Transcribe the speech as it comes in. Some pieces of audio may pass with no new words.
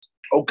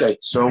Okay,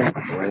 so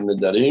we're in the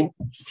Darim.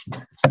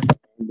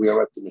 We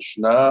are at the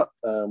Mishnah,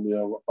 and we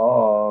are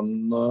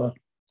on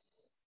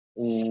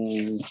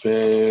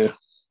Pehit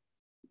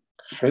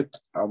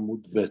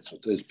Amud Bet. So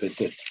today's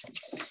Petet.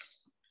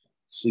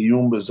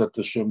 Siyum Bezat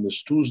Hashem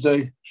this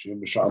Tuesday.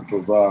 Siyum B'Sha'at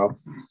Tova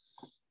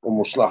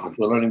U'Muslachat.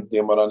 We're learning the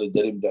Gemara in the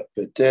Darim that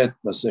Petet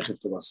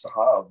Masechet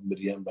V'Lasaha of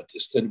Miriam Bat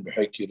Esther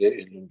B'Hekire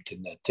Elim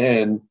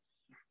Tinaten.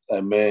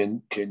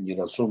 Amen. Can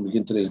you so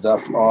begin today's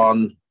daf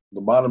on the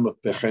bottom of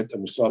Pechet,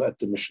 and we start at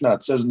the Mishnah.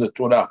 It says in the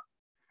Torah,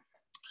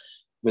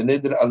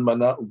 "V'neder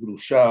almana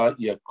u'grusha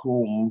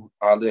yakum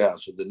aleha."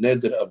 So the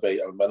neder of a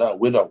almana,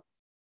 widow,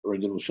 or a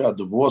grusha,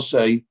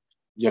 divorcee,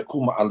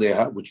 yakum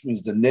aleha, which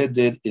means the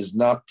neder is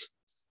not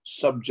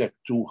subject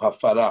to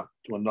hafara,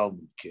 to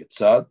annulment.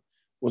 Ketzad.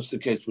 What's the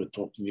case we're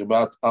talking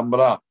about?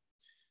 Amra.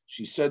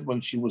 She said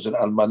when she was an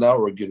almana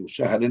or a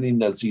grusha, harini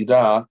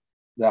nazira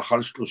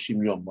lahar 30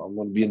 yom. I'm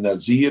going to be a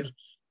nazir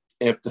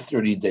after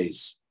 30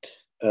 days.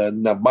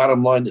 Now,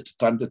 bottom line, at the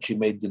time that she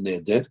made the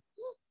neder,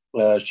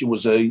 she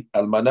was a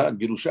almana and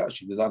girusha.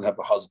 She did not have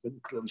a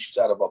husband. Clearly, she's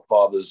out of her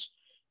father's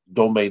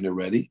domain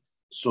already.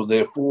 So,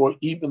 therefore,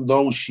 even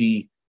though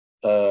she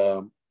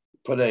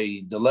put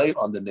a delay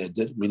on the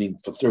neder, meaning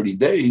for 30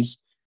 days,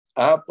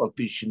 even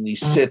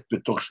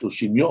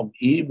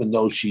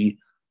though she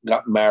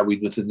got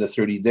married within the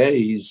 30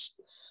 days,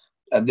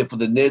 and therefore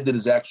the neder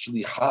is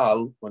actually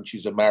hal when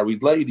she's a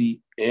married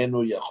lady.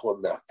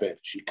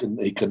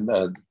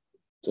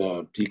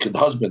 The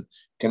husband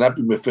cannot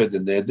be mefer the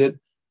neder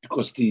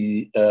because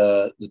the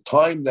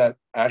time that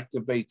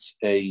activates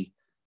a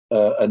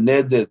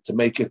neder to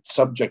make it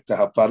subject to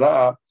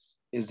hafara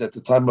is at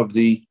the time of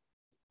the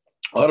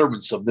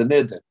utterance of the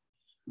neder.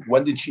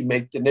 When did she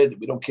make the neder?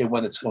 We don't care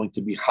when it's going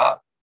to be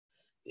hal.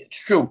 It's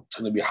true, it's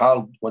going to be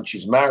hal when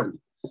she's married,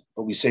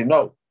 but we say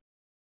no.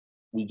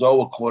 We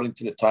go according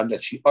to the time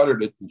that she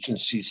uttered it, and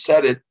since she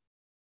said it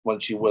when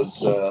she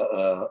was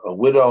a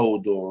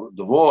widowed or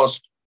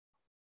divorced,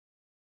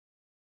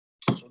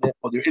 so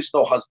therefore there is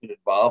no husband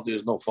involved, there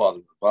is no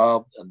father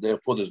involved, and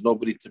therefore there's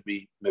nobody to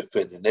be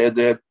mefer the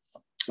neder,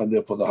 and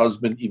therefore the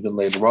husband, even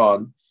later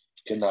on,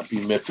 cannot be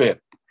mefer.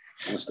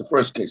 That's the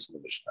first case in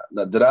the Mishnah.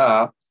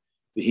 Nadra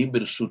v'hi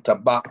b'reshut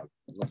ha'ba'al.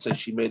 Let's say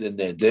she made a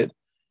neder,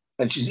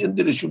 and she's in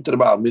the reshut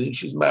ha'ba'al, meaning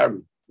she's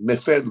married.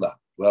 Mefer la.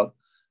 Well,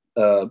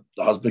 the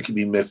husband can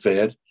be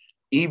mefer,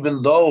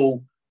 even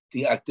though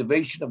the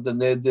activation of the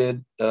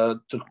neder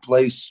took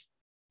place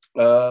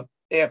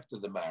after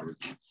the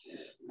marriage.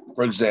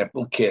 For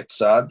example,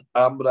 Ketzad,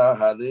 Amra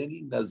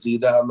Harini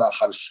Nazira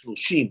Lahar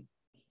Shlushim.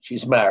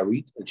 She's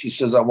married, and she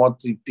says, I want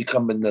to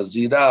become a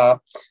Nazira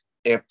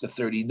after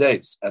 30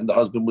 days. And the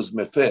husband was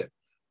mefer.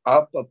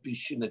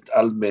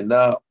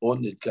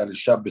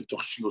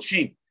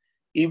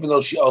 Even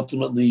though she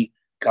ultimately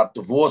got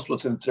divorced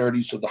within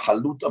 30, so the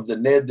halut of the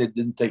neder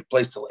didn't take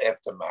place till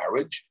after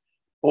marriage,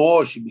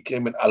 or she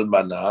became an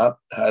almana,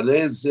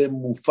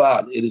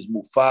 mufar. It is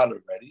mufar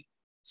already.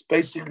 It's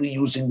basically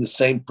using the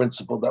same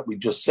principle that we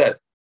just said,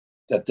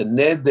 that the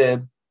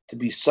neder to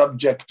be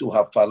subject to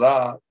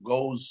hafara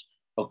goes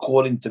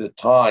according to the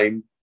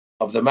time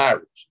of the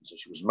marriage. So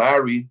she was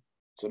married,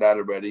 so that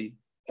already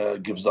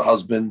gives the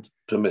husband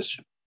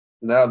permission.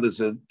 Now there's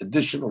an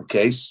additional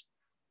case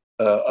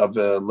of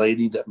a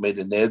lady that made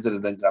a neder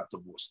and then got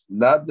divorced.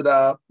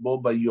 Nadra bo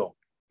bayom.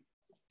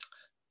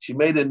 She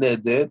made a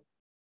neder.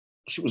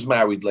 She was a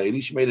married lady.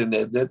 She made a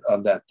neder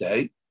on that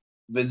day.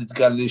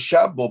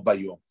 V'nitgarisha bo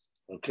bayom.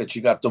 Okay,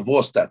 she got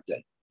divorced that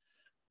day.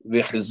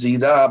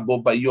 V'chazira bo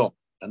bayom.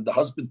 And the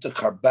husband took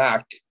her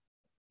back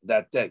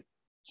that day.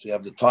 So you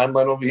have the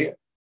timeline over here.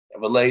 You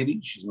have a lady.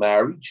 She's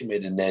married. She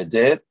made a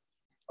neder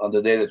on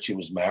the day that she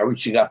was married.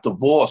 She got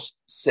divorced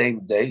same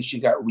day. She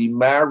got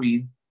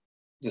remarried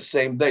the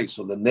same day.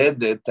 So the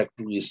neder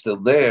technically is still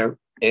there.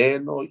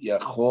 Eno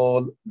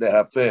yachol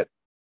lehafer.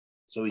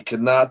 So he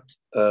cannot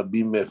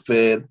be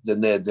mefer the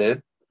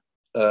neder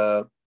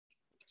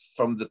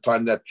from the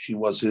time that she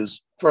was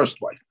his first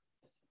wife,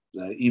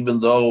 even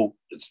though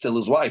it's still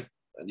his wife,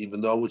 and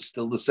even though it's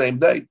still the same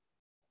day.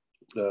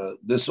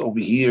 This over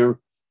here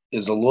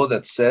is a law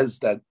that says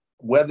that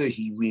whether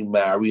he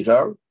remarried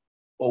her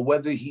or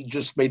whether he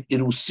just made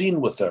irusin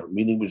with her,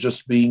 meaning was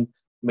just being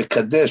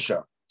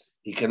mekadesha,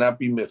 he cannot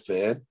be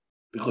mefer,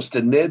 because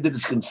the neder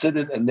is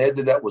considered a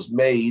neder that was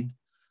made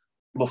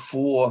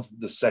before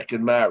the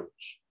second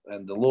marriage.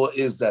 And the law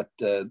is that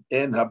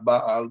en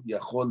haba'al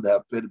yachol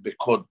lehafer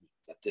bekodmi,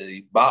 that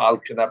the Baal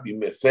cannot be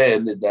mefer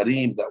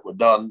nedarim that were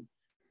done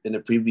in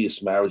a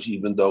previous marriage,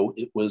 even though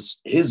it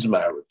was his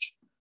marriage.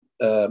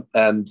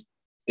 And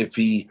if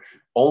he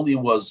only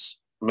was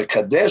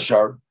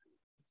mekadesher,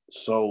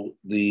 so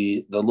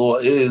the law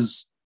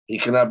is he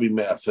cannot be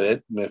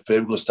mefer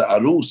because the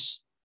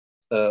arus,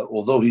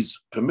 although he's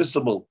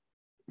permissible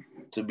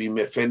to be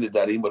mefer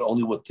nedarim, but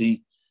only with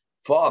the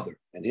father.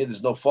 And here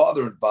there's no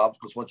father involved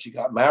because once she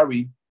got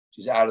married,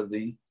 she's out of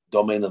the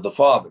domain of the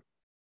father.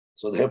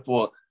 So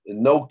therefore,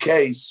 in no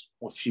case,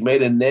 if she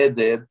made a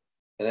neder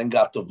and then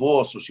got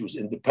divorced, so she was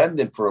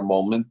independent for a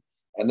moment,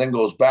 and then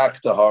goes back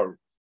to her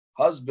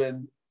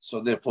husband, So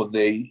therefore,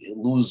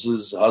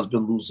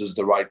 husband loses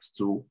the rights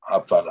to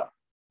hafara.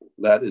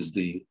 That is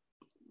the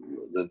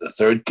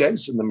third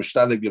case, and the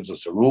Mishnah gives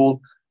us a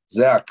rule.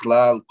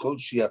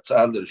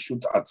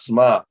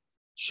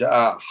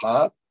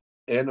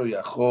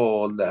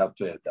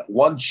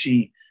 Once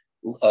she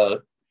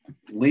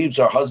leaves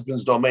her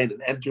husband's domain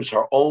and enters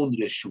her own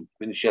reshut,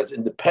 meaning she has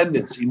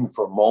independence even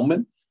for a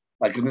moment,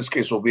 like in this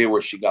case over here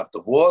where she got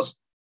divorced,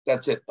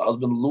 that's it. The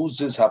husband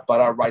loses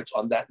hafara rights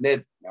on that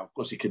ned. Now, of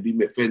course, he could be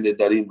mefed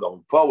nedarim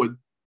going forward,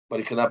 but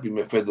he cannot be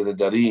mefed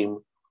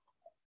nedarim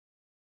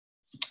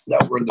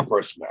that were in the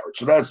first marriage.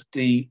 So that's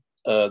the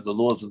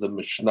laws of the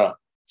Mishnah.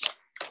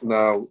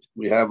 Now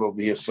we have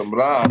over here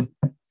Samran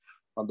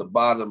on the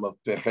bottom of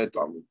Pechet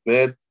Amud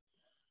Bet.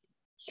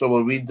 So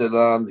we'll read that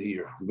on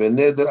here.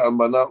 V'neder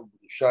almana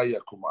u'grusha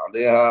yakum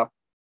aleha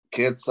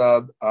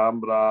ketzad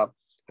amra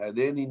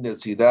hadeni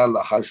nezira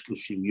lahar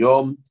shlushim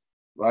yom.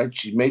 Right,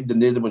 she made the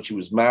neder when she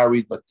was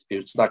married, but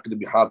it's not going to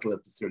be hot till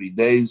after 30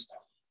 days,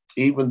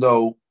 even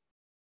though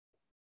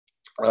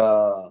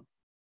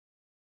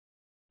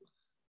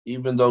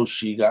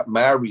she got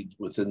married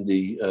within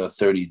the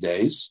 30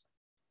 days.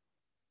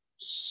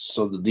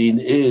 So the deen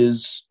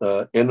is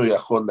enu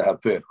yachol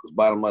lehafer, because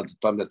bottom line, at the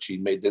time that she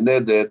made the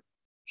neder,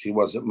 she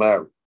wasn't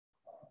married.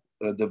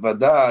 The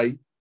vadai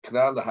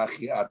kra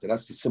lehachiat.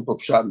 That's the simple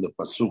pshat in the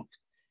pasuk.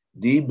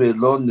 Di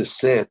belon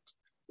neset.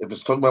 If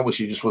it's talking about when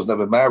she just was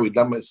never married,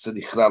 lama said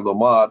ichra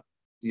lomar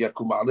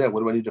yakum aleh.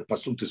 What do I need a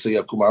pasuk to say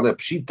yakum aleh?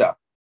 Pshita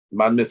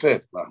man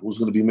mefer. Who's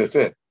going to be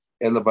mefer?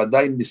 Ela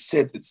vadai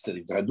neset. It's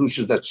the hadush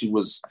is that she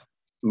was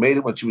made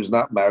it when she was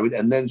not married,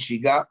 and then she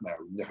got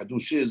married. The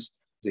hadush is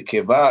the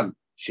kevan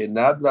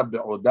shenadra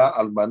be'oda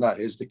almana.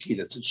 Here's the key.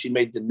 That since she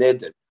made the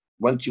neder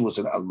when she was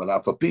an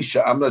almana,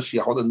 fapisha amra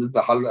sheyahoda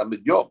nidda hal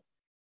amid yom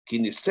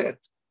kiniset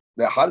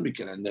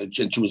leharmiken, and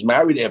she was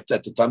married after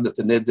at the time that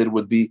the neder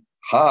would be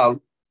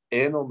hal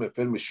eno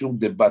mefer mishum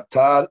de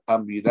batar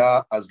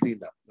amira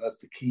azlina. That's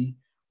the key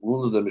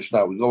rule of the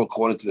Mishnah. We go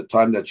according to the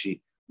time that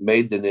she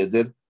made the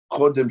neder.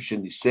 Kodem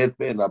sheniset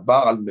be'ena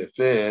ba'al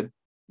mefer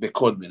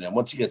bekodmin. And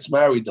once he gets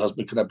married, the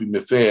husband cannot be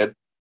mefer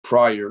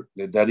prior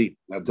nedarim.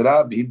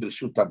 Nadra b'hi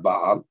b'reshut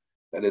ha'ba'al.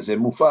 That is a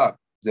mufar.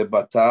 The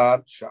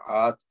batar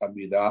sha'at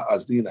amira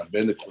azlina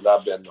ben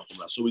kula ben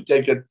nechuma. So we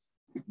take it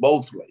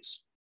both ways.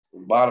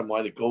 Bottom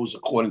line, it goes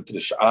according to the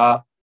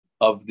sha'ah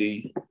of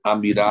the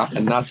amira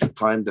and not the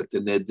time that the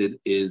neder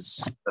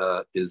is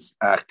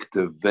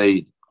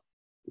activated.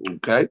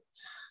 Okay,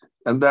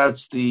 and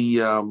that's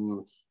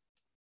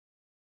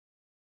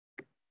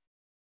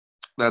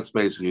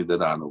basically the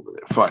Ran over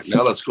there. Fine.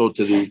 Now let's go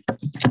to the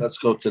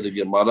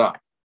Gemara.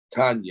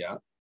 Tanya,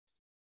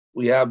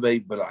 we have a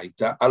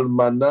Braita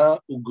almana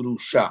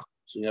ugrusha.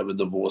 So you have a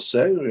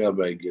divorcee, we have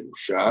a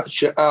gerusha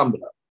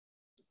she'amra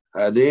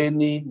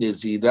hareni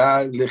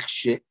nezira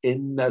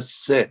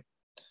lichshe'ennaseh.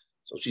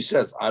 So she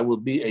says, I will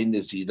be a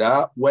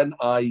nezira when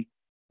I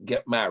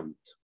get married.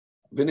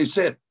 Vinny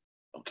said,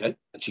 okay,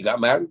 and she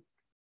got married.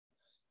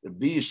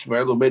 Rabbi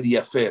Yishmael omed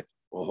yafer.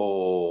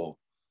 Oh,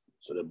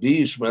 so Rabbi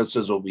Yishmael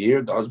says over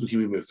here, the husband can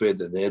be mefer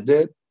the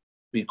neder,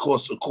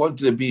 because according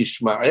to Rabbi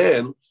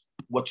Yishmael,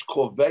 what's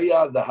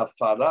koveya the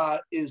hafara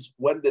is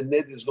when the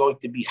neder is going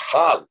to be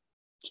hal.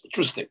 It's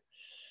interesting.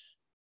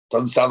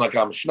 Doesn't sound like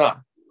our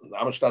Mishnah.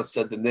 Our Mishnah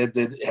said the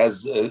neder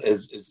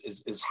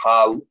is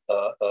hal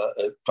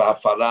for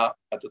hafara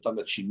at the time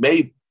that she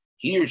made it.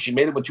 Here she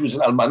made it when she was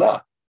an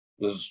almana.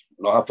 There's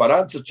no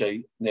hafara in such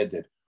a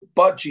neder.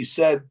 But she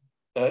said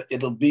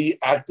it'll be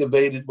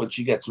activated when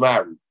she gets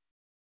married,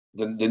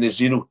 the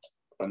nizirut.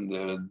 And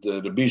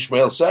the Rabbi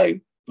Yishmael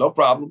say, no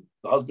problem,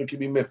 the husband can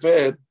be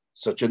mefer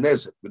such a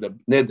neder. But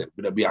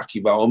Rabbi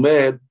Akiva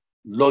omer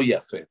lo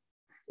yafer.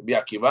 Rabbi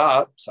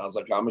Akiva sounds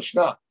like our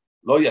Mishnah.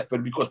 Lo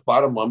yafer, because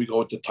bottom line, we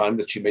go at the time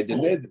that she made the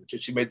neder.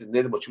 She made the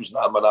neder when she was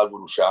an almana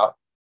gurusha.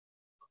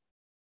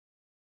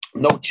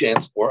 No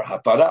chance for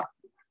hafara.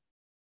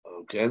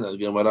 Okay, the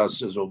Gemara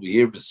says over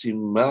here,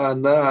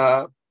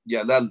 v'simana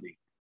yalalli.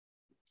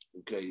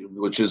 Okay,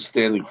 which is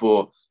standing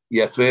for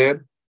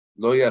yafer,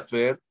 lo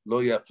yafer,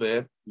 lo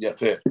yafer,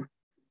 yafer.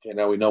 Okay,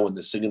 now we know when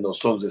they're singing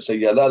those songs, they say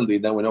yalalli,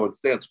 now we know what it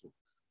stands for.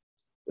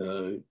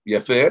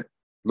 Yafer,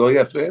 lo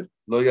yafer,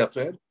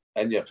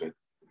 and yafer.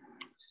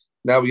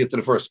 Now we get to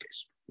the first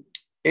case.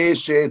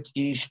 Eshet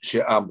ish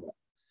she'amra.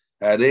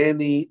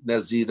 Hareni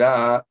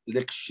nazira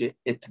likshe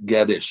et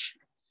garish.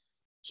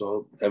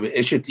 So,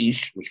 Eshet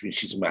ish, which means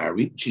she's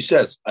married, she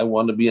says, I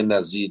want to be a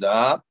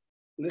nazira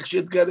likshe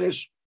et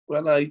garish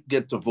when I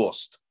get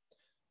divorced.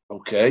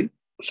 Okay?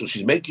 So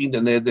she's making the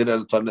neder at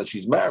the time that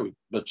she's married,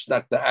 but she's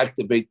not to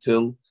activate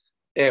till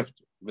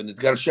after. V'nit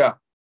garsha.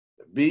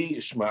 Rabbi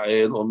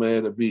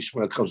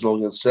Yishmael comes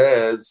along and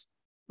says,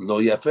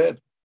 lo yafer.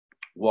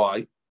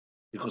 Why?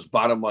 Because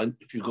bottom line,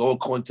 if you go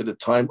according to the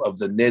time of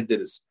the neder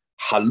is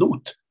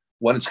halut,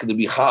 when it's going to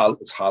be hal,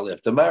 it's hal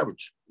after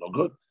marriage. No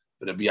good.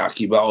 But Rabbi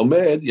Akiva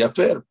omer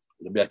yafer.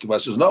 Rabbi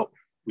Akiva says, no.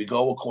 We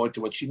go according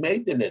to what she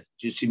made the neder.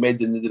 She made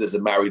the neder as a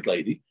married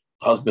lady.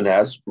 Husband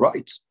has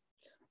rights.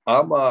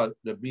 Amar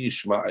Rabbi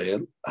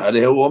Yishmael,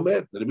 Harehu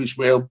omer. Rabbi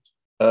Yishmael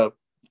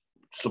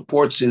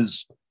supports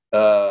his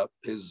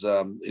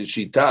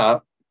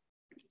shita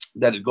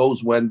that it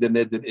goes when the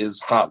neder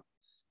is hal.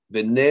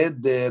 The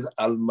neder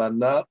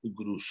almana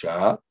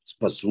ugrusha, it's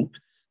pasuk.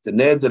 The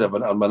neder of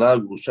an almana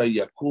ugrusha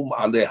yakum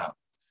aleha,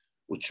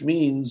 which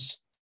means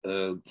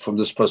from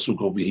this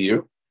pasuk over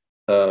here,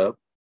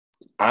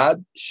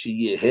 ad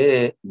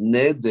sheyehe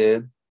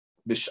neder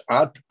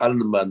bishat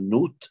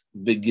almanut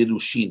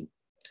v'girushin,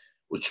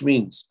 which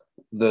means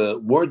the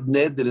word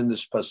neder in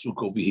this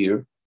pasuk over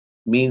here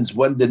means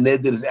when the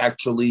neder is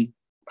actually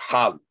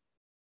hal.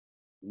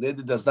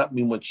 Neder does not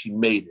mean when she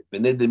made it. The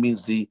neder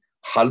means the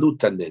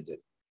haluta neder.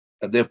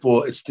 And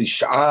therefore, it's the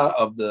sha'a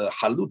of the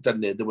haluta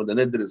neder, when the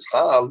neder is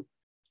hal,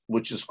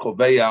 which is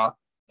koveya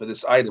for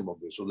this item over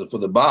here. So therefore,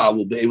 the Baal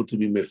will be able to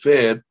be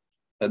mefer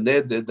a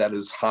neder that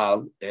is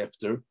hal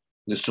after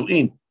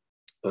nisu'in.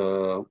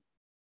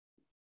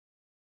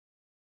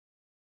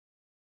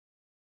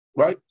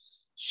 Right?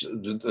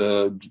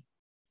 So,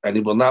 and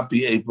he will not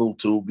be able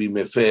to be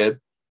mefer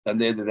a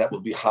neder that will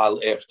be hal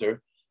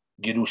after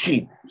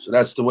Girushin. So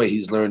that's the way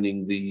he's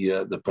learning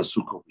the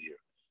pasuk over here.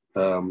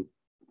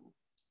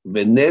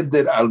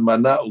 V'neder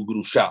almana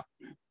ugrusha,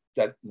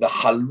 that the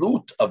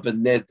halut of a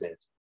neder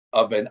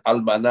of an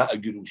almana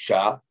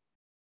ugrusha,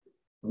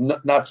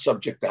 not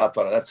subject to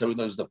hafara. That's how he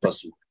learns the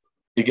pasuk.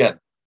 Again,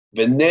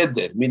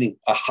 v'neder meaning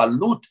a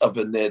halut of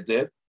a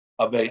neder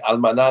of a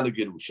almana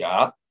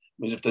ugrusha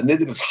means if the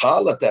neder is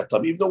hal at that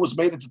time, even though it was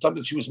made at the time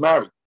that she was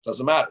married,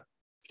 doesn't matter.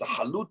 If the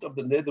halut of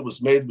the neder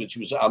was made when she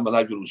was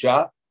almana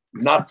ugrusha,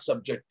 not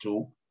subject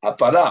to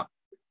hafara.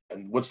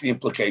 And what's the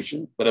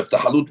implication? But if the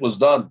halut was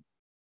done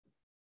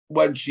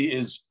when she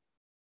is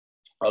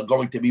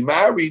going to be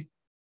married,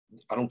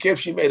 I don't care if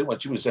she made it when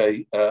she was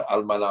a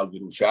almana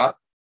girusha,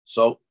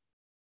 so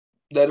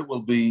then it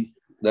will be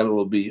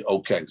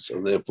okay. So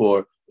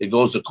therefore, it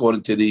goes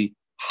according to the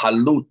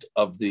halut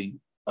of the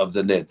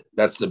neder.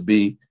 That's the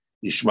B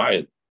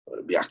Ishmael.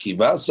 Bi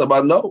Akiva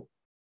Sabah no.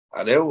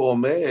 Areu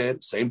Omer,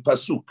 same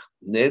pasuk.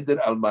 Neder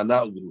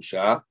almana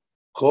girusha.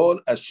 Kol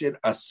asher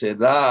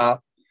asera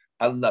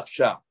al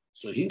nafsha.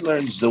 So he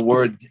learns the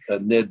word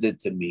neder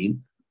to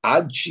mean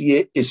ad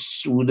sheye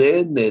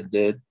isure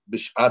neder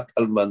b'shat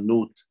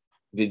almanut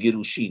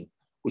v'girushin,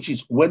 which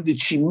is when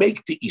did she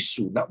make the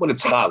isur, not when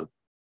it's hal,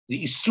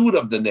 the isur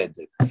of the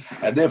neder,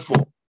 and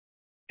therefore,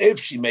 if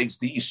she makes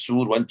the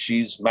isur when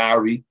she's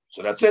married,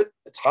 so that's it,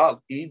 it's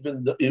hal.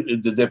 Even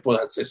therefore,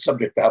 it's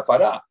subject to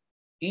hafara,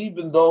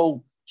 even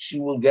though she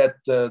will get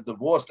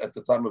divorced at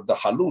the time of the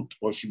halut,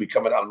 or she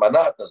become an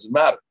almanah, doesn't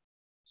matter.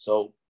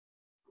 So,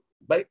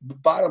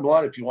 bottom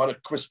line, if you want to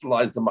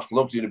crystallize the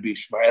machlok to be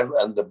Ishmael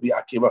and the Bi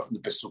Akiva from the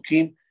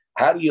Pesukim,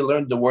 how do you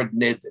learn the word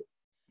neder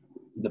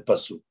in the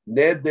pasuk?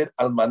 Neder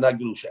almanah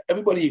gerusha.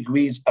 Everybody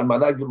agrees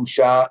almanah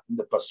gerusha in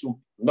the pasuk,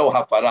 no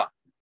hafara.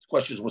 The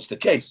question is, what's the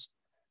case?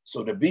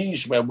 So the Bi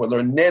Ishmael will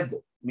learn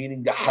neder,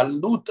 meaning the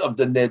halut of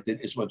the neder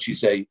is when she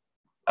say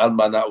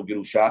almanah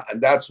gerusha,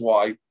 and that's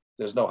why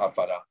there's no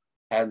hafara.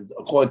 And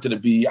according to the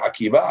Bi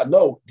Akiva,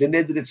 no, the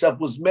neder itself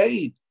was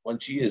made when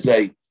she is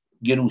a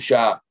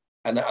girusha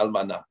and an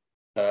almana,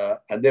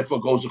 and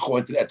therefore goes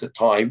according to at the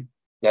time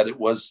that it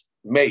was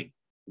made,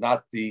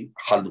 not the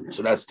halut.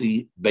 So that's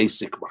the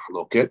basic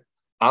mahloket.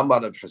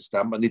 Amar of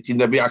Histam Nitin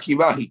Bi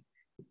Akivahi,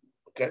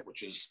 okay,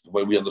 which is the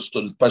way we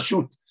understood it.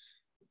 Pashut.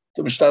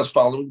 The Mishnah is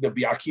following the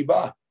Bi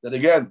Akiva. That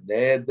again,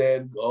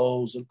 neder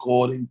goes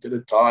according to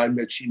the time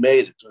that she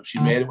made it. So if she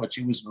made it when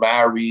she was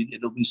married,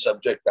 it'll be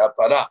subject to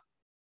hafara.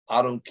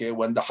 I don't care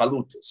when the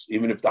halut is,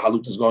 even if the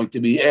halut is going to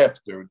be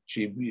after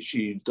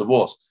she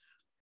divorced.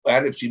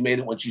 And if she made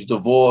it when she's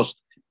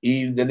divorced,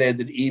 even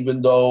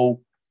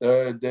though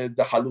the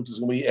halut is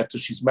going to be after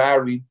she's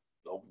married,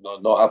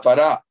 no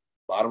hafara.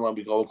 Bottom line,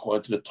 we go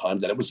according to the time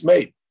that it was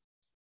made.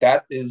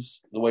 That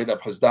is the way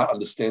that Hasda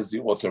understands the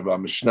author of our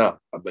Mishnah.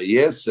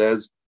 Abaye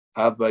says,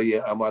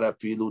 Abaye amara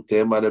filu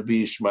temara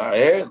bi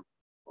Ishmael.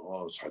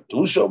 Oh, it's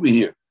Hatush over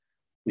here.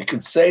 We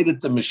can say that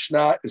the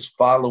Mishnah is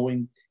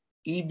following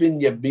even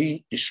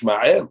Yabi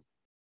Ishmael.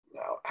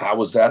 Now,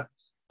 how is that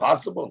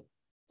possible?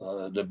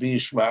 The Bi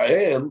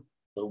Ishmael,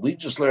 we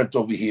just learned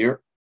over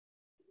here,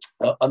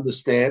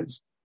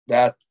 understands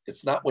that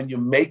it's not when you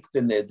make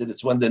the neder,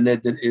 it's when the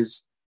neder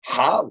is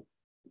hal,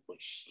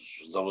 which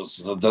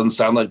doesn't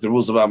sound like the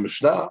rules of our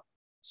Mishnah.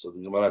 So the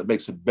Gemara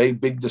makes a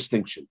big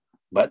distinction.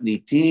 But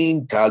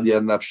nitin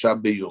talya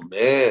nafsha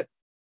beyomeh,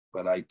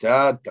 but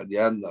aita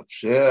talya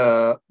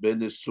nafsha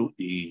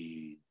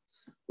benesu'in,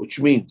 which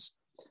means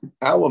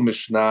our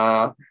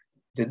Mishnah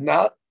did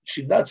not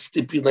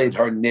stipulate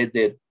her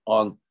neder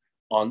on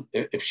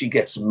if she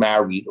gets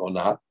married or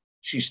not.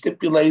 She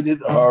stipulated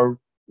her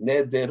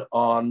neder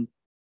on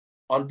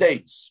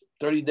days,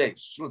 30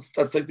 days. So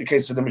let's take the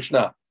case of the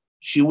Mishnah.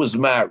 She was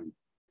married.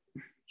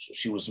 So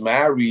she was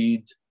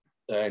married,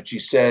 and she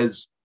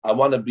says, I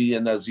want to be a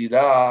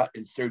Nazirah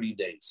in 30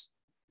 days.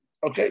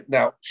 Okay,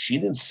 now, she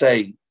didn't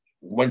say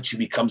when she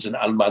becomes an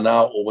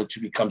Almanah or when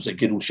she becomes a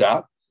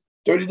Girusha.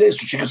 30 days,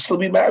 so she can still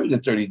be married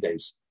in 30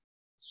 days.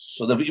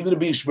 So even the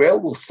Bi Ishmael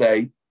will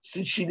say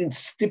since she didn't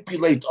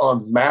stipulate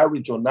on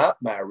marriage or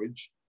not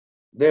marriage,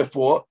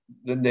 therefore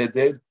the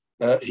neder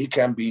he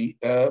can be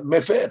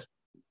mefer,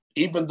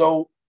 even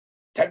though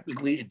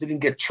technically it didn't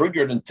get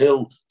triggered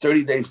until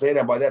 30 days later,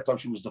 and by that time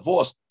she was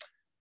divorced.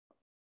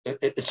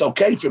 It's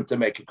okay for him to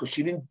make it because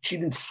she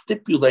didn't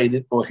stipulate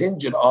it or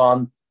hinge it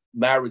on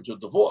marriage or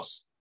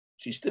divorce.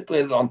 She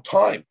stipulated on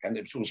time, and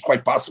it was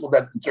quite possible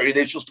that in 30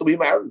 days she'll still be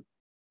married,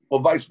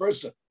 or vice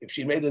versa. If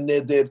she made a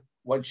neder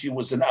when she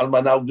was an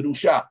almanah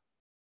grusha,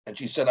 and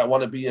she said, "I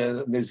want to be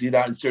a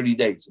nezira in 30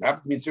 days," it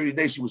happened to be in 30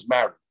 days she was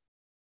married.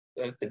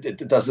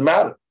 It doesn't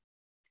matter.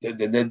 The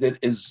neder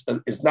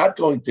is not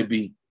going to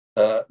be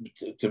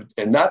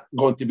and not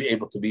going to be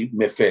able to be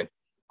mefer.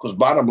 Because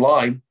bottom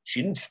line,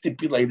 she didn't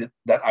stipulate it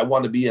that I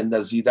want to be a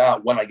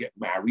Nazirah when I get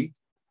married.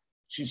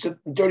 She said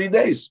in 30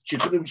 days. She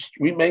could have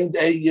remained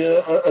a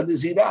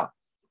Nazirah.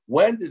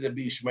 When did the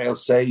Bishmael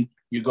say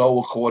you go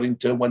according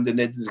to when the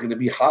neder is going to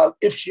be hal?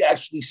 If she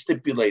actually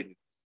stipulated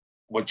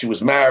when she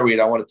was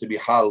married, I want it to be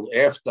hal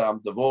after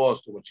I'm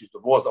divorced, or when she's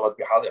divorced, I want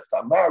it to be hal after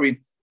I'm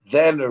married,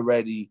 then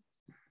already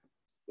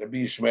Rabbi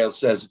Ishmael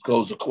says it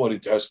goes according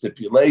to her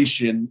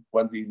stipulation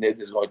when the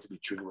neder is going to be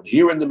triggered.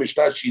 Here in the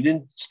Mishnah, she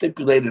didn't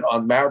stipulate it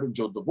on marriage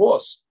or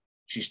divorce.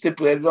 She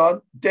stipulated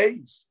on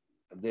days.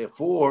 And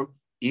therefore,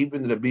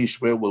 even Rabbi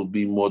Ishmael will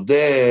be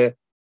modeh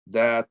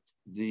that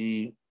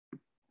the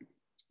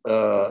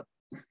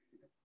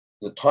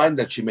time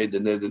that she made the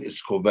neder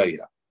is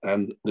koveya.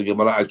 And the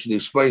Gemara actually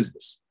explains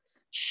this.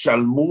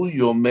 Shalmu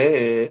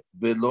yomeh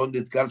velo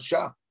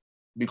nitgarsha.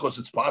 Because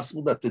it's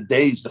possible that the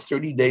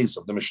 30 days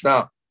of the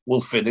Mishnah will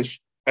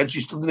finish, and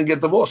she still didn't get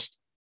divorced,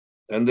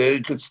 and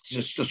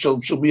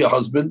she'll be a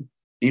husband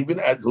he'll be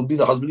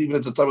the husband even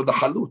at the time of the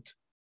halut.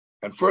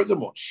 And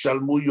furthermore,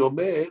 shalmu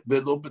yomeh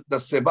velo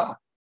b'tnaseba,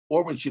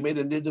 or when she made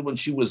a neder when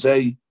she was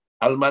a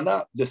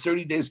almana, the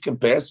 30 days can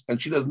pass,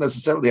 and she doesn't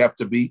necessarily have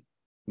to be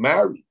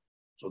married.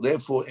 So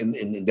therefore,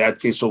 in that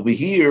case over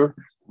here,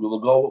 we will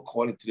go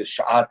according to the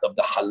sha'at of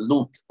the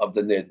halut of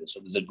the neder. So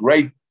there's a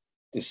great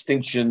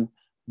distinction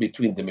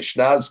between the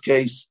Mishnah's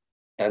case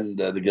and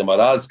the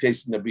Gemara's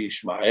case in Rabbi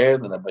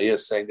Ishmael, and Abaye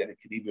is saying that it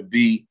could even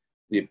be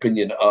the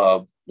opinion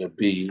of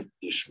Rabbi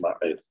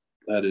Ishmael.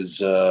 That is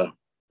the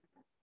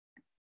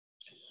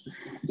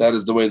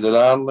way the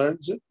Ran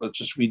learns it. Let's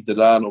just read the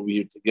Ran over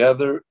here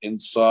together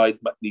inside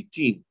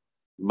Matnitin.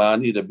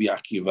 Mani Rabbi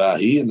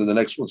Akivahi, and then the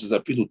next one says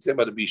Afilu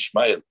Tema Rabbi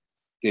Ishmael.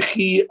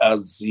 Techi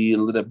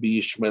Azil Rabbi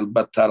Ishmael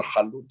Batar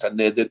Halut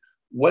Neder.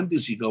 When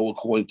does he go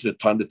according to the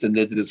time that the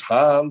neder is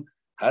hal?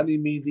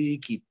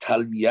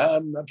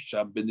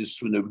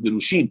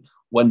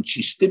 When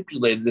she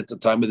stipulated at the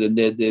time of the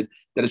neder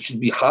that it should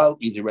be hal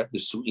either at the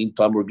su'in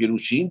time or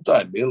girushin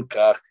time.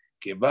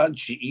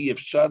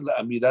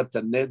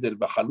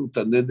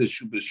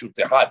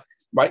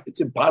 Right? It's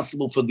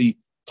impossible for the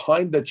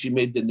time that she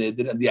made the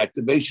neder and the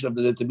activation of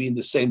the neder to be in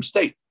the same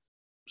state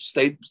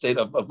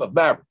of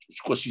marriage. Which,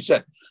 of course, she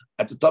said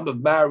at the time of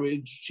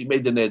marriage she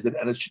made the neder,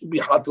 and it shouldn't be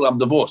hal till I'm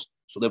divorced.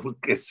 So therefore,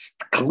 it's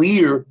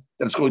clear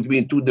that it's going to be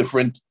in two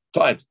different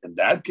times. In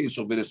that case,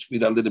 over the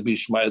Sfira Little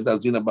Bishmael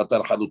Dazina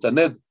Batar Haluta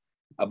Ned,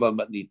 Abba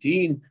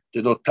Matnitin,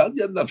 to not tell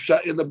you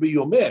Nafsha Ela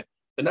Biyomeh.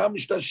 And now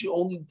Mishnah, she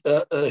only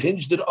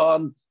hinged it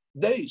on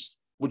days,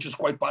 which is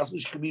quite possible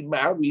she could be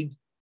married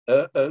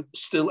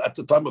still at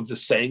the time of the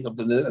saying of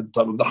the at the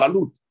time of the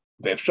Halut.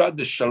 Vefshad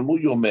the Shalmu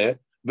Yomeh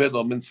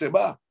Vedo Min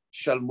Seba,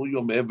 Shalmu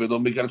Yomeh Vedo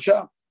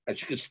Migarsha. And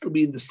she could still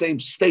be in the same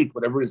state,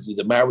 whatever it is,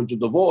 either marriage or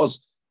divorce,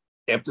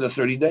 after the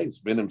 30 days.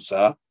 So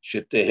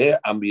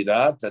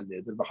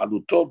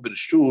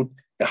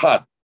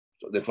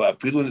therefore,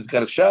 afilu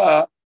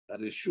nitgarsha,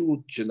 הרשות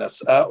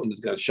שנשאה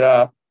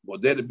ונתגרשה,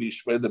 מודה רבי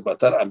ישמעאל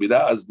דבתר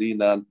אמירה אז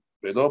דינן,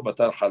 ולא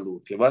בתר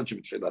חלות. כיוון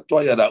שבתחילתו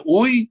היה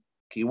ראוי,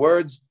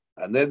 keywords,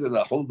 הנדר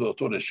לחול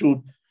באותו רשות,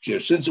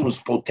 since it was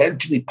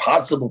potentially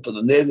possible for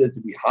the neder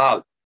to be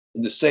hal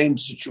in the same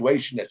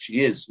situation that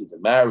she is, either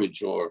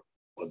marriage or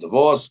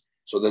divorce,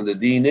 so then the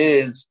deen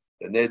is,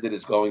 the neder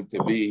is going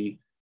to be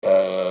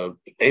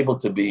able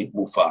to be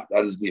mufar.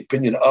 That is the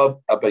opinion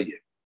of Abaye.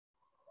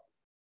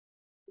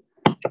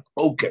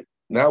 Okay,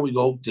 now we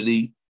go to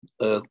the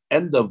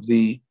end of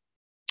the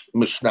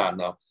Mishnah.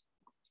 Now,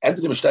 end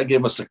of the Mishnah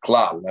gave us a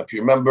klal. Now, if you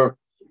remember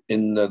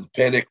in the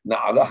Perek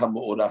Na'ala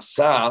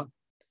HaMe'orasa,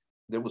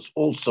 there was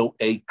also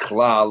a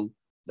klal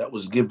that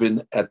was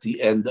given at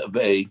the end of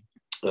a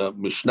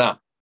Mishnah.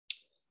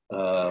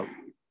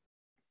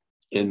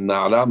 In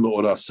Na'ala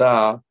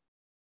HaMe'orasa,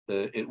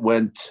 it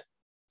went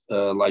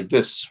like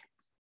this.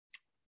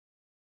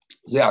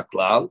 זה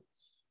הכלל,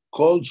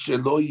 כל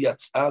שלא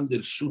יצאה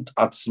לרשות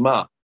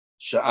עצמה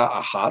שעה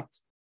אחת,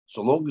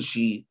 so long as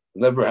she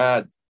never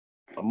had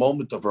a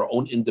moment of her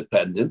own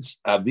independence,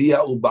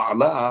 אביה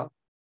ובעלה,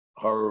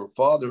 her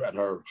father and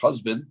her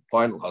husband,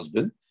 final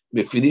husband,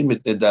 מפירים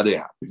את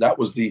נדריה. That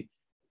was the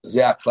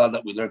זה הכלל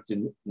that we learned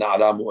in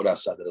Na'ara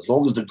Me'orasa, that as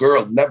long as the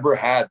girl never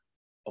had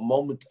a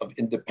moment of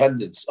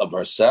independence of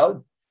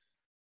herself,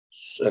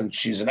 and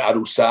she's an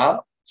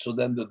arusa, so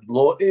then the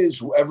law is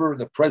whoever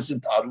the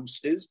present arus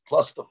is,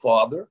 plus the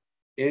father,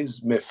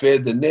 is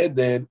mefer the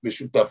neder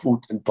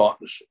b'shutafut in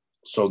partnership.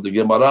 So the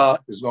Gemara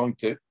is going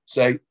to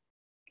say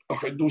a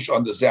chidush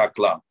on the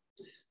ze'aklal.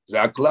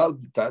 Ze'aklal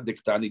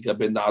diktani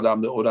gabe na'ara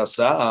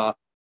me'orasa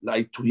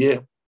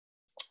la'ituyeh.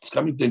 It's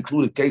coming to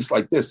include a case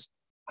like this.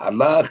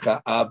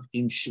 Halacha ab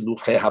im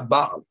shiluchei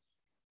haba'al.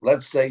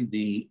 Let's say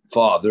the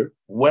father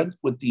went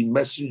with the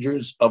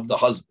messengers of the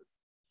husband,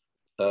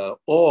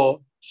 or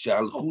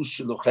shalchu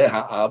shiluchei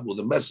ha'ab, or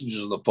the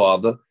messengers of the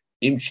father,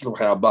 im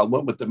shiluchei haba'al,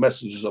 went with the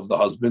messengers of the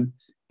husband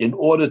in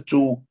order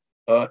to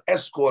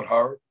escort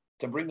her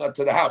to bring her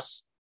to the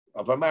house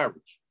of her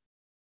marriage.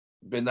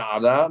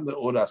 Bena'ara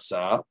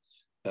me'orasa,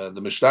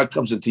 the Mishnah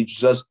comes and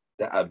teaches us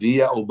the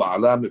aviyah or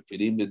ba'ala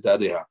mefirim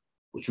nedareha,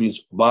 which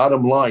means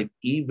bottom line,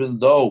 even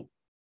though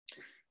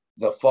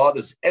the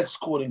father's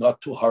escorting her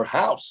to her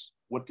house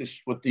with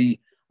the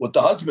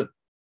husband,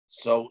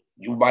 so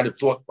you might have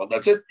thought, well,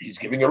 that's it, he's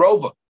giving her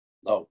over.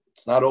 No,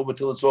 it's not over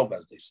till it's over,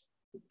 as they say.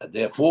 And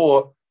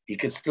therefore, he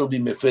could still be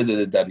mefideh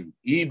the darim,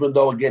 even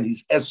though again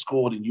he's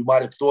escorting. You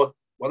might have thought,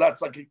 well,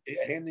 that's like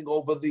handing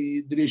over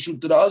the issue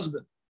to the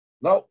husband.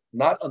 No,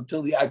 not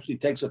until he actually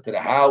takes her to the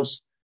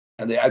house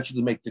and they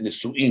actually make the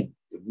nisu'im.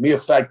 The mere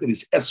fact that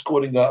he's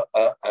escorting her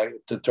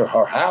to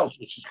her house,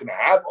 which is going to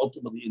have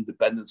ultimately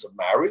independence of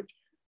marriage,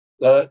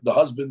 the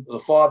husband, the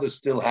father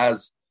still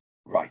has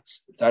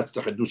rights. That's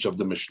the chidush of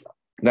the Mishnah.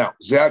 Now,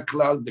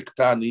 ze'aklal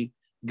diktani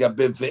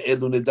gabe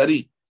ve'elu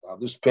nedarim. Now,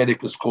 this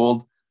perek is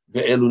called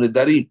ve'elu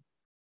nedarim.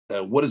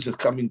 What is it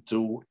coming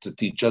to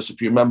teach us?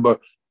 If you remember,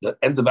 the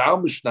end of our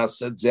Mishnah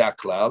said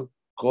ze'aklal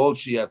kol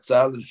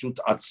shiyatzal l'shut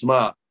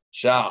atzma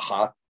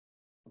sha'achat.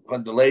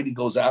 When the lady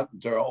goes out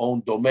into her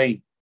own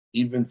domain,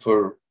 even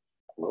for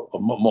a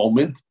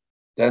moment,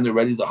 then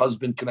already the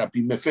husband cannot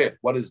be mefer.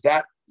 What is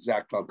that?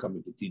 Ze'aklal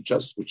coming to teach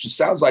us, which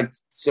sounds like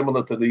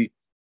similar to the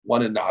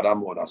one in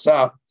Na'aram or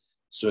Nasa.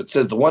 So it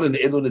says the one in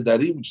Elu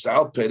Nedarim, which is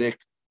our perek,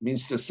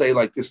 means to say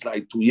like this,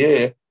 like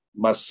tuyeh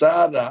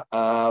masara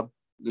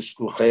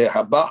l'shluchei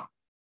haba.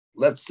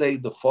 Let's say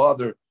the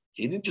father,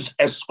 he didn't just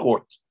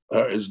escort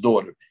his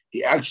daughter.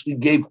 He actually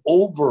gave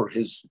over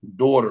his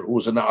daughter, who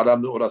was a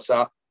Na'aram or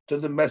Nasa, to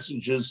the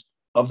messengers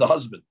of the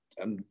husband,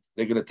 and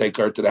they're going to take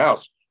her to the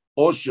house.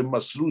 Or he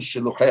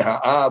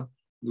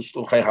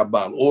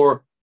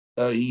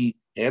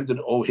handed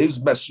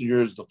his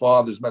messengers, the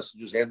father's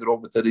messengers, handed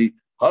over to the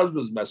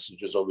husband's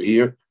messengers over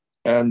here.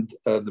 And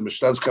the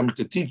Mishnah is coming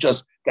to teach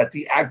us that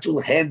the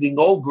actual handing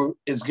over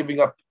is giving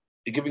up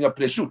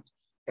reshut.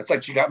 It's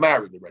like she got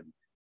married already.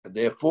 And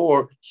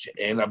therefore,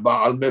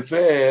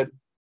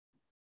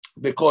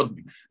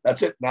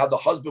 that's it. Now the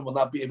husband will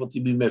not be able to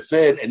be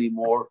mefer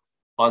anymore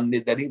on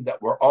nidarim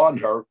that were on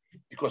her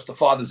because the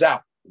father's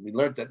out. We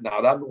learned that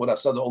Na'aram, when I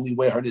said the only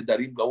way her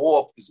nidarim go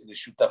off is in a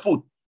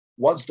shutafut.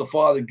 Once the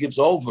father gives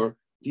over,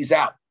 he's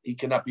out. He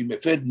cannot be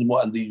mefed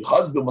anymore, and the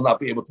husband will not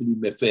be able to be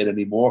mefed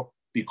anymore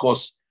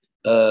because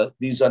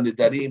these are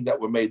nidarim that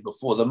were made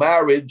before the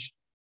marriage,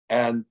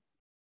 and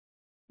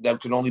that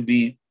can only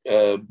be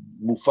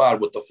mufar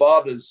with the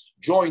father's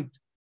joint.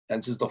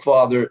 And since the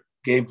father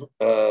gave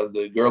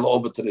the girl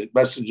over to the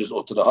messengers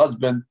or to the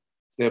husband,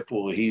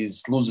 therefore he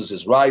loses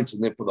his rights,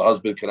 and therefore the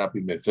husband cannot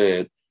be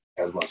mefed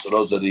as well. So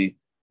those are the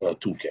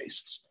two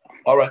cases.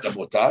 All right,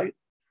 Rabotai.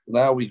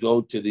 Now we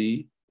go to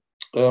the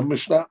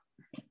Mishnah.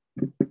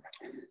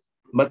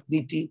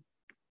 Matniti.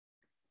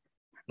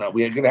 Now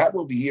we are going to have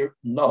over here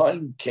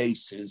 9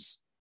 cases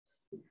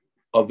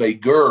of a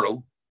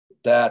girl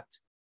that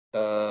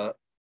her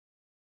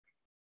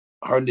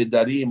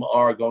nidarim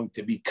are going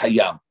to be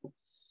kayam,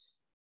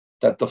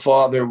 that the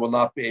father will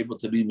not be able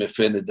to be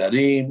mefed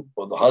nidarim,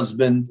 or the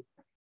husband.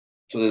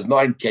 So there's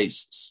 9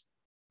 cases.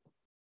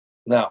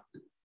 Now,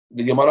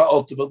 the Gemara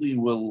ultimately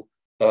will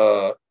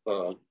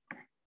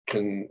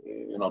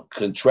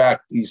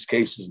contract these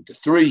cases into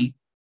 3.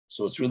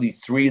 So it's really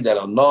 3 that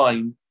are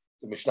 9.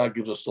 The Mishnah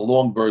gives us the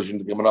long version.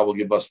 The Gemara will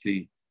give us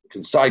the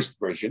concise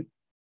version.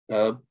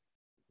 But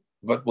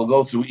we'll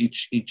go through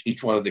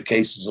each one of the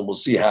cases, and we'll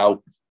see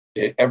how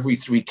every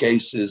 3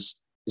 cases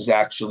is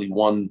actually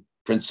one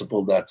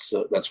principle that's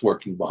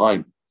working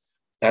behind.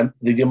 And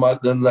the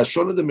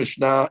lashon of the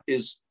Mishnah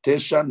is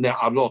tesha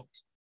ne'arot.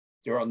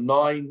 There are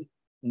 9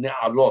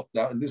 ne'arot.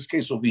 Now, in this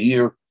case over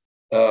here,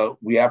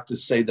 we have to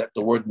say that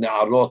the word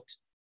ne'arot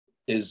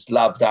is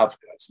lav davka.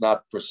 It's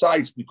not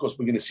precise because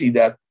we're going to see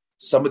that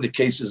some of the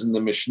cases in the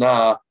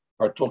Mishnah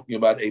are talking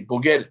about a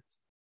bogeret,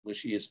 where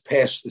she is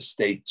past the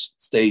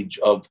stage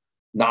of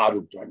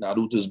na'arut.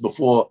 Na'arut is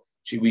before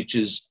she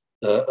reaches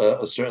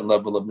a certain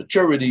level of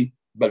maturity.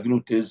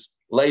 Bagrut is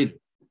later.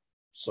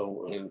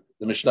 So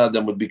the Mishnah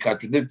then would be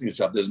contradicting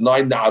itself. There's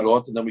 9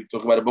 na'arot, and then we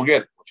talk about a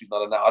bogeret. She's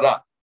not a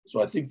na'ara.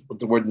 So I think what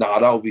the word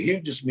na'ara over here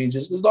just means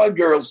is there's 9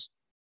 girls,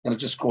 and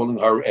it's just calling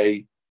her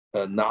a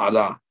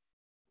na'ara,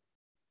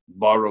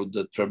 borrowed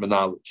the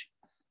terminology.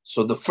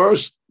 So the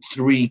first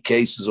 3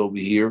 cases over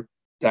here,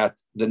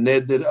 that the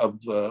neder of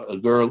a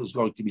girl is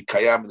going to be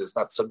kayam and is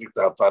not subject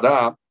to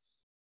hafara,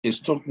 is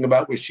talking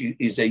about where she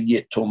is a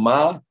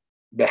yetoma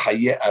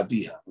behaye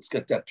aviha. Let's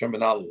get that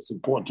terminology. It's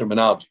important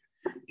terminology.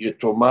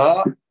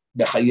 Yetoma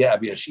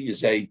She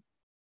is a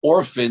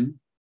orphan,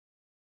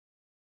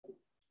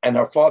 and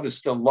her father's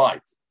still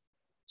alive.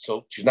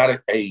 So she's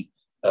not a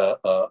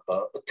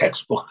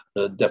textbook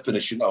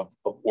definition of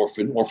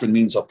orphan. Orphan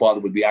means her father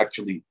would be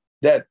actually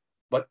dead,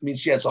 but means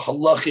she has a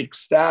halachic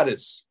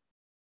status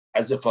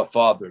as if her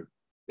father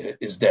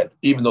is dead,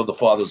 even though the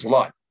father is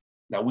alive.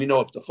 Now we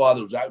know if the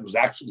father was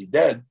actually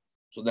dead,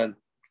 so then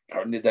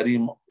her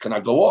nidarim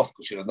cannot go off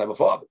because she doesn't have a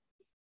father,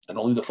 and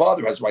only the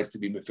father has rights to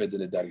be mefid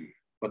in nidarim.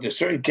 But there's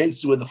certain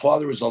cases where the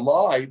father is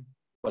alive,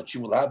 but she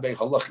will have a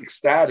halachic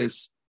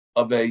status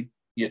of a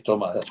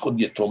yetoma. That's called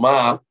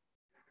yetoma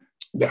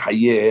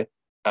b'chayei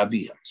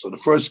aviha. So the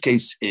first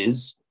case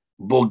is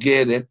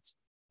bogeret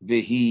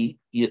vehi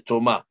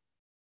yetoma,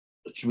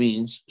 which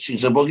means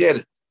she's a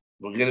bogeret.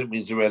 Bogeret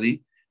means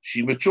already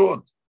she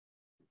matured.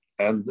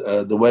 And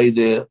the way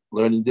they're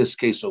learning this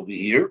case over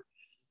here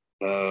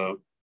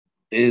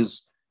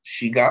is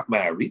she got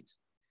married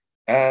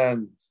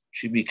and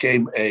she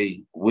became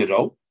a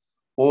widow,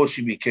 or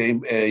she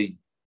became a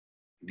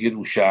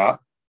girusha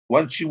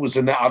when she was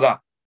a na'ara,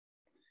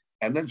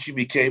 and then she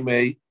became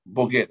a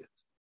bogeret.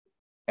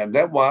 And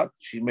then what?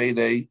 She made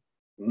a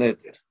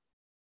neder.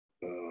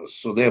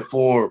 So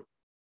therefore,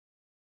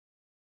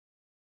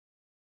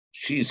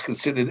 she is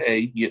considered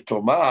a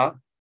yetoma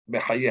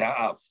b'chayei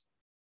ha'av.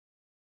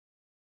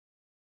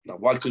 Now,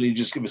 why couldn't he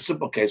just give a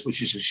simple case, which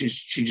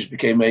she just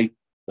became a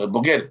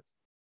bogeret?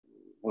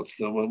 Why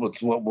do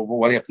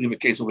you have to give a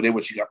case over there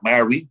where she got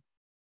married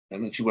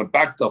and then she went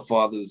back to her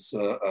father's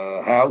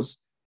house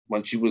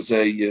when she was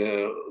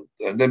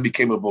and then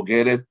became a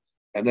bogeret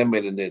and then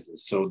made a neder?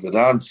 So the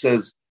Ran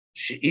says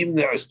she'im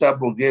ne'asta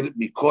bogeret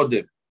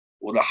mikodem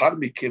ulachar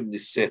mikem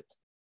niset.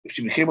 If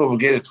she became a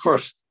bogeret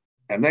first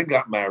and then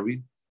got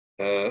married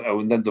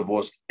and then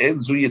divorced,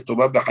 enzu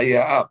yetoma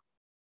b'chayei ha'av.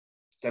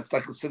 That's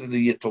not considered a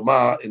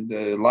yetoma in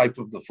the life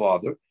of the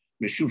father.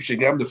 Right,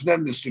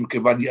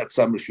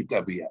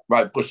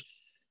 because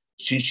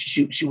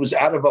she was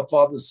out of her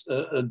father's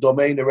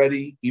domain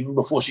already, even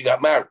before she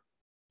got married.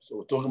 So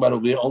we're talking about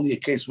only a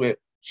case where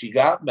she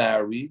got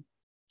married,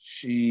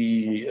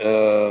 she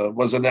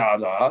was a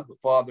na'ara. The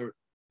father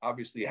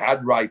obviously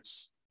had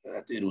rights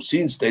at the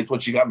Irusin state. When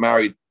she got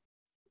married,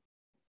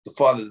 the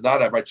father did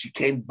not have rights. She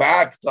came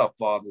back to her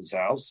father's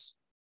house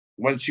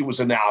when she was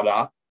a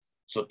na'ara.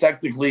 So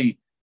technically,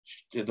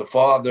 the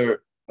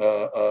father,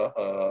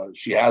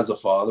 she has a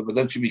father, but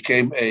then she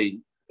became a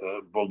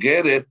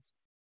bogeret,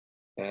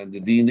 and the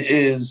deen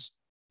is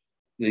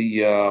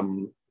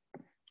even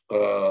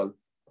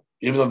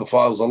though the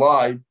father's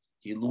alive,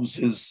 he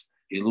loses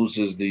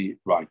the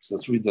rights.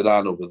 Let's read the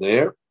Ran over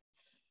there.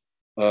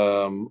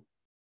 The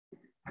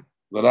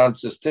Ran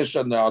says,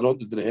 Tesha ne'arot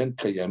idrehen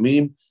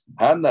kayamim,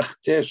 hanach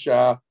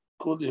tesha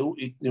kulihu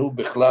itnihu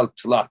bechlal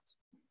tlat.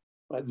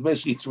 There's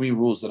basically three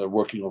rules that are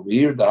working over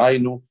here.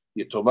 Dahainu,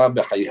 yetoma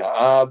b'chayei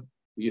ha'av,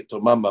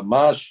 yetoma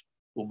mamash,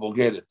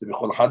 ubogeret.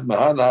 B'chol had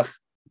mehanach,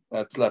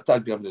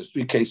 tlatat gam. There's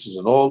three cases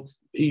in all.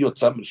 He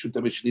yotzam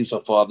m'shuta, she leaves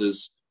her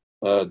father's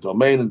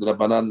domain, and the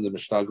Rabbanan and the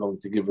Mishnah are going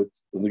to give it,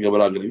 and the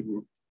Gemara are going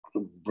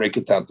to break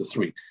it down to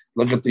three.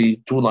 Look at the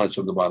two lines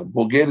from the bottom.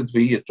 Bogeret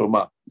v'hi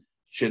yetoma.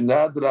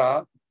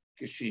 Shenadra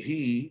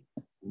kishihi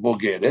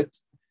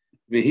bogeret,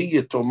 v'hi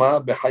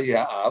yetoma b'chayei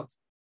ha'av.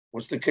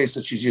 What's the case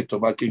that she's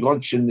yetoma? Kigon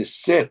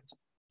sheniset,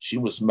 she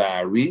was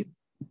married,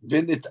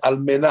 vinit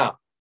almena,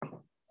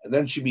 and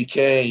then she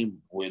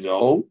became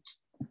widowed,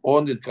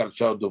 or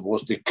nidkarcha,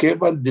 divorced. The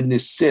kevan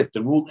deniset,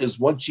 the rule is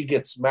once she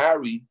gets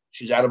married,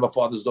 she's out of her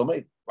father's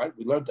domain, right?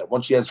 We learned that.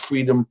 Once she has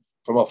freedom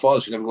from her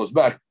father, she never goes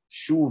back.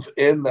 Shuv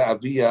en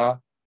la'avia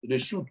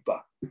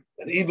reshutba.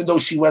 And even though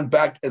she went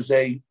back as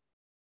a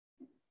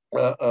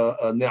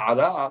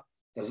ne'ara,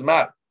 doesn't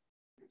matter.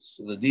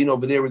 So the deen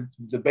over there,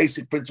 the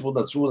basic principle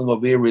that's ruling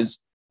over here is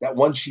that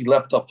once she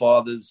left her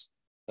father's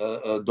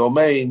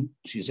domain,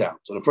 she's out.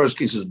 So the first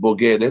case is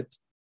bogeret,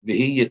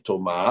 v'hi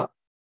yetoma,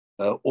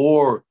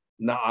 or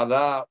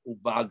na'ara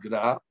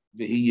ubagra,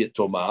 v'hi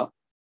yetoma,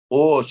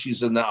 or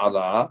she's a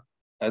na'ara,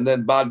 and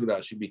then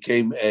bagra, she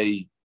became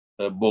a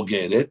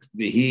bogeret,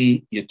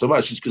 v'hi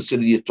yetoma, she's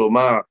considered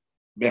yetoma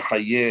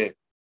b'chayei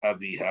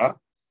aviha,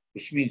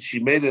 which means she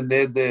made a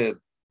neder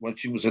when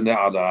she was a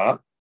na'ara,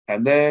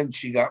 and then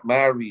she got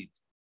married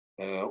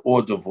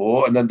or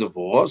divorced, and then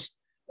divorced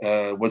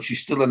when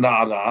she's still a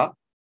na'ara,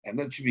 and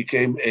then she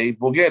became a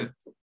bogeret.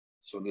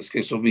 So in this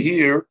case over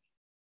here,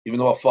 even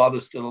though her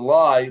father's still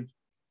alive,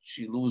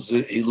 he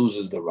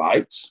loses the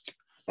rights.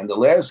 And the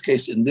last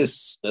case in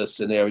this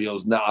scenario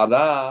is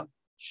na'ara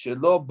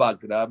shelo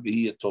bagra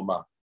b'hi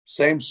yetoma.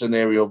 Same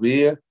scenario over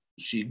here.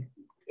 She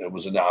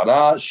was a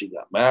na'ara, she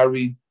got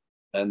married,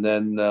 and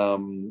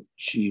then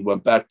she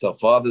went back to her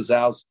father's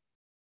house,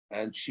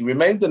 and she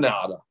remained a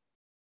na'ara.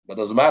 But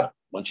it doesn't matter.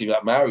 When she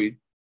got married,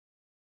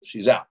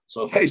 she's out.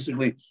 So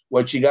basically,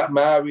 when she got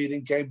married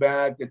and came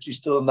back, and she's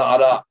still a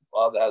na'ara,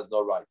 father has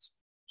no rights.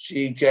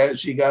 She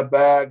got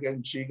back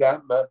and she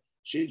got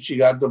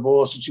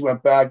divorced, and she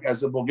went back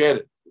as a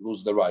bogeret,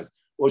 lose the rights.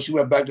 Or she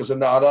went back as a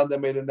na'ara, and then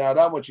made a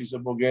na'ara when she's a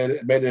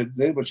bogeret, made a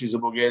name when she's a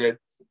bogeret,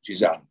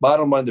 she's out.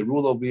 Bottom line, the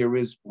rule over here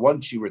is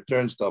once she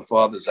returns to her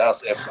father's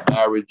house after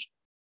marriage,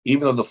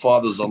 even though the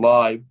father's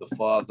alive, the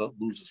father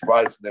loses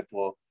rights, and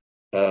therefore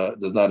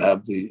does not have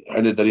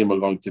her nedarim are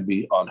going to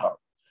be on her.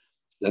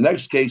 The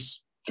next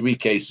case, 3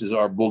 cases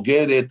are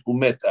bogeret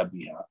umet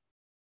abiha,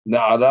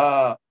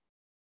 na'ara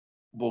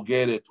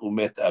bogeret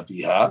umet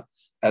abiha,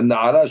 and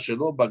na'ara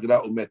shelo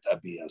bagra umet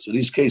abiha. So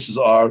these cases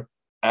are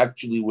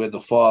actually where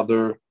the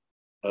father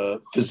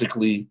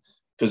physically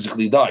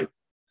died.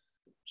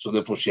 So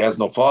therefore she has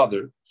no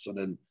father. So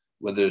then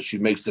whether she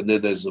makes the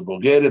nidr as a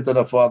bogeret and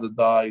her father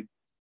died,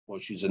 or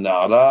she's a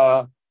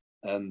na'ara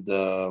and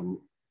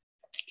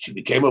she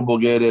became a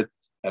bogeret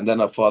and then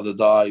her father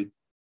died,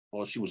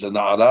 or she was a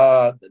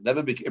na'ara that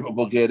never became a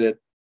bogeret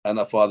and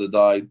her father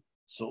died.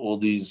 So all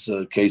these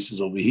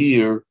cases over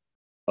here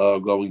are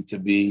going to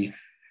be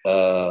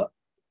a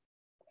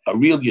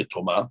real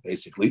yatoma,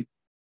 basically,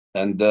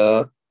 and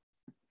no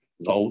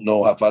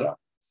hafara.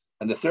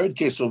 And the third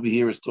case over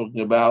here is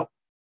talking about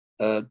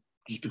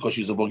just because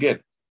she's a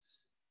bogeret.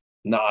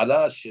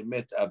 Na'ara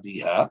shemet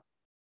aviha,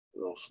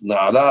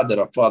 na'ara that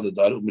her father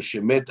died,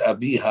 shemet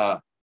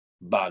aviha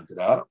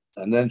bagra,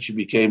 and then she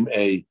became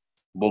a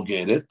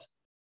bogeret.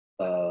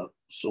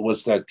 So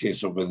what's that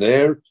case over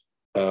there?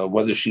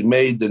 Whether she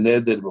made the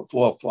neder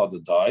before her father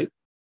died,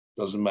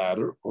 doesn't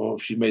matter, or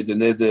if she made the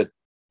neder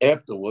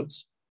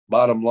afterwards.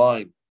 Bottom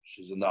line,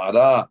 she's a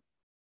na'ara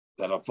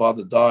that her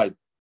father died,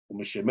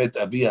 u'mishemet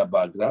aviha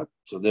bagra,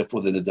 so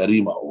therefore the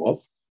nedarim are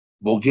off.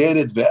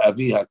 Bogeret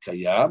ve'aviha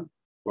kayam,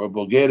 or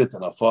bogeret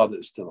and her father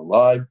is still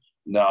alive.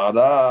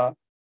 Na'ara,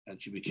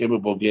 and she became a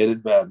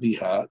bogeret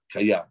ve'aviha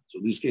kayam. So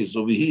in these cases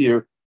over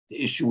here,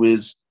 the issue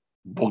is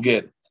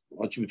bogeret.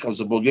 Once she becomes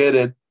a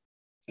bogeret,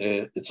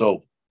 it's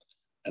over.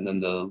 And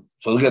then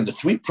so again, the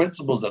 3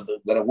 principles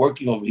that are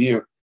working over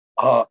here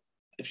are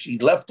if she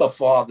left her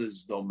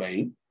father's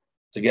domain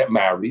to get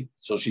married,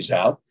 so she's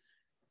out.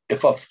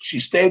 If she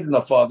stayed in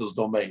her father's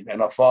domain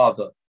and her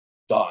father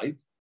died,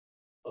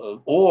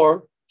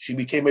 or she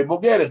became a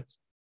bogeret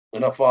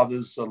in her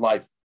father's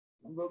life.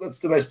 Well, that's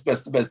the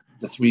best,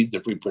 the 3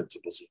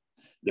 principles here.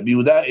 The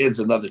Yehuda is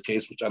another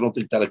case, which I don't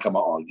think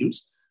Tanakama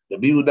argues. The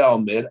Yehuda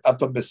Omer,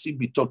 Ata besi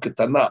bito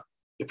ketana.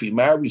 If he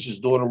marries his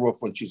daughter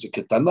off when she's a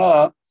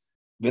ketana,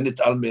 venit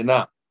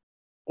almena,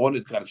 or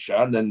it garsha,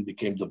 and then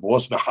became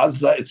divorced,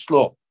 v'hazra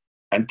itzlo,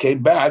 and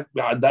came back,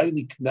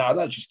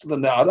 she's still a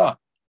na'ara.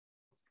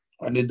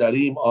 Her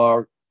nedarim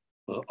are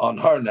on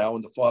her now,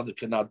 and the father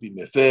cannot be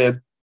mefer,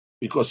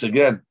 because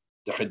again,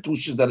 the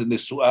chedush is that in the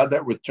su'ah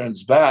that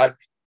returns back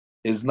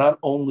is not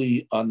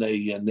only on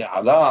a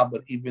ne'ara,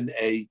 but even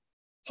a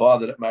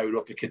father that married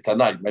off a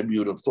ketana. Maybe you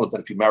would have thought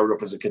that if he married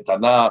off as a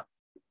ketana,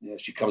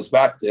 she comes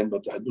back to him,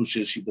 but the hadush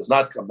is she does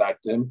not come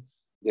back to him.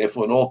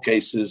 Therefore, in all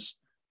cases,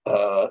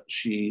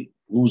 she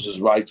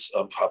loses rights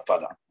of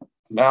hafara.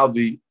 Now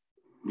the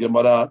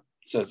Gemara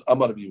says,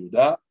 Amar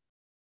Yehuda,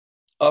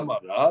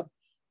 Amar Rab,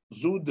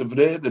 Zu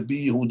Devre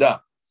Rabbi Yehuda.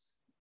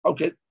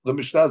 Okay, the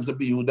Mishnah is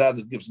Rabbi Yehuda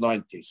that gives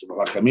 9 cases.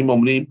 Rachamim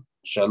Omrim,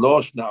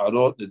 Shalosh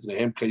Na'arot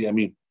Nidrehem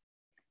Kayamim.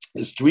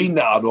 There's 3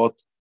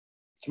 Na'arot,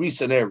 3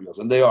 scenarios,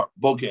 and they are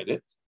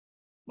bogeret,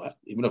 right?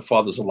 Even if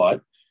father's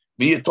alive,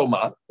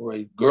 v'yetoma, or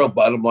a girl,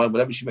 bottom line,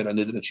 whatever she made on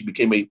it, and she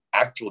became an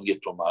actual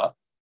yetoma,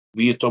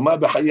 v'yetoma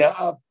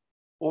b'haya'av,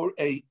 or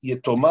a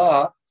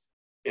yetoma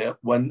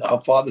when her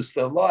father's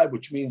still alive,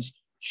 which means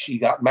she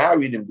got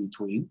married in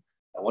between,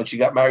 and when she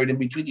got married in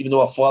between, even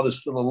though her father's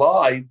still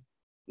alive,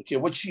 okay,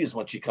 what she is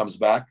when she comes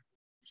back,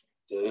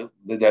 the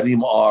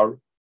darim are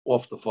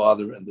off the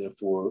father, and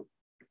therefore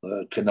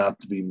cannot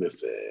be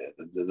mefer.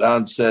 And the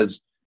Ran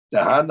says,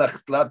 right,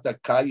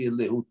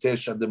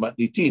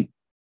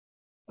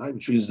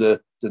 which means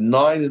the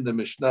 9 in the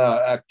Mishnah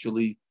are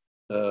actually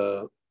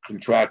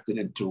contracted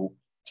into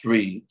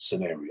 3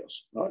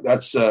 scenarios. Right,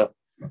 that's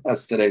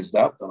today's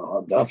daf,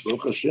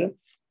 Baruch Hashem,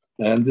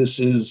 and this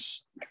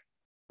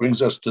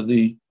brings us to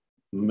the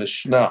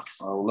Mishnah.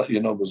 I'll let you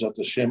know, B'ezrat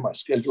Hashem, my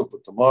schedule for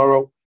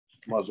tomorrow.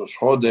 Tomorrow's Rosh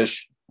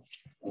Chodesh.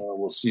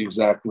 We'll see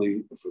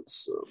exactly if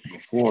it's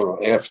before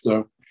or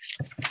after.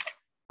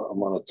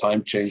 I'm on a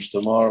time change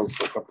tomorrow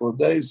for a couple of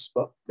days,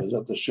 but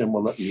B'ezrat Hashem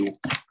will let you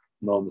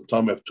know the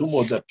time. I have 2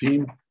 more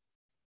dapim.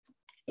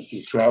 If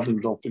you're traveling,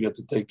 don't forget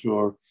to take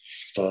your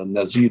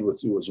Nazir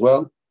with you as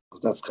well,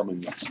 because that's coming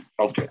next.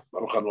 Okay.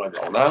 Baruch Adonai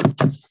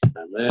Le'olam.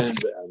 Amen.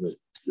 Amen.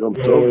 Yom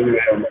Tov.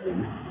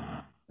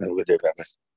 Have a good day, Rabbi.